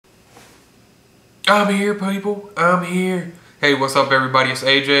I'm here, people. I'm here. Hey, what's up, everybody? It's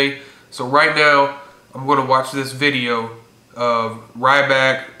AJ. So right now, I'm going to watch this video of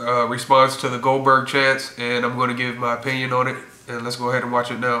Ryback response to the Goldberg chants, and I'm going to give my opinion on it. And let's go ahead and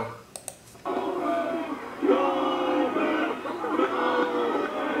watch it now.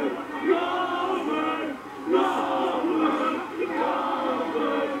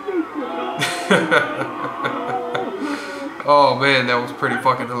 Oh man, that was pretty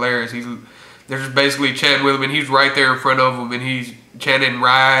fucking hilarious. They're just basically chanting with him, and he's right there in front of him, and he's chanting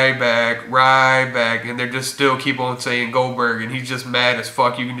Ryback, Ryback, and they're just still keep on saying Goldberg, and he's just mad as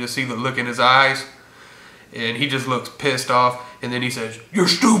fuck. You can just see the look in his eyes, and he just looks pissed off, and then he says, "You're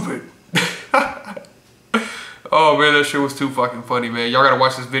stupid." Oh man, that shit was too fucking funny, man. Y'all gotta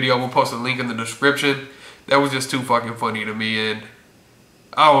watch this video. I'm gonna post a link in the description. That was just too fucking funny to me, and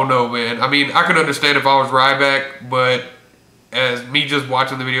I don't know, man. I mean, I could understand if I was Ryback, but as me just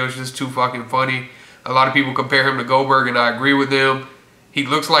watching the video, it's just too fucking funny. A lot of people compare him to Goldberg, and I agree with them. He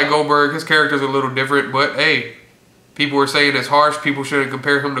looks like Goldberg. His character's a little different, but hey, people are saying it's harsh. People shouldn't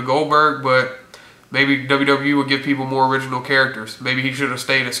compare him to Goldberg, but maybe WWE would give people more original characters. Maybe he should have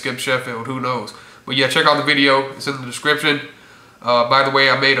stayed at Skip Sheffield. Who knows? But yeah, check out the video. It's in the description. By the way,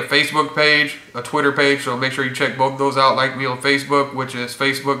 I made a Facebook page, a Twitter page, so make sure you check both of those out. Like me on Facebook, which is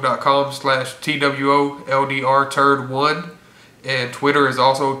facebook.com/TWOLDRturd1. And Twitter is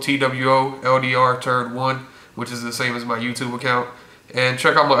also TWOLDRturd1, which is the same as my YouTube account. And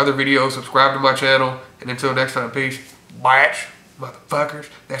check out my other videos, subscribe to my channel, and until next time, peace. Batch, motherfuckers.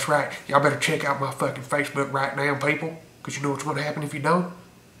 That's right. Y'all better check out my fucking Facebook right now, people. Because you know what's going to happen if you don't?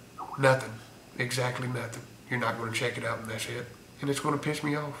 Nothing. Exactly nothing. You're not going to check it out, and that's it. And it's going to piss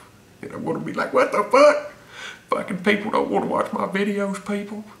me off. And I'm going to be like, what the fuck? Fucking people don't want to watch my videos,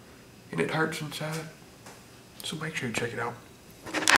 people. And it hurts inside. So make sure you check it out.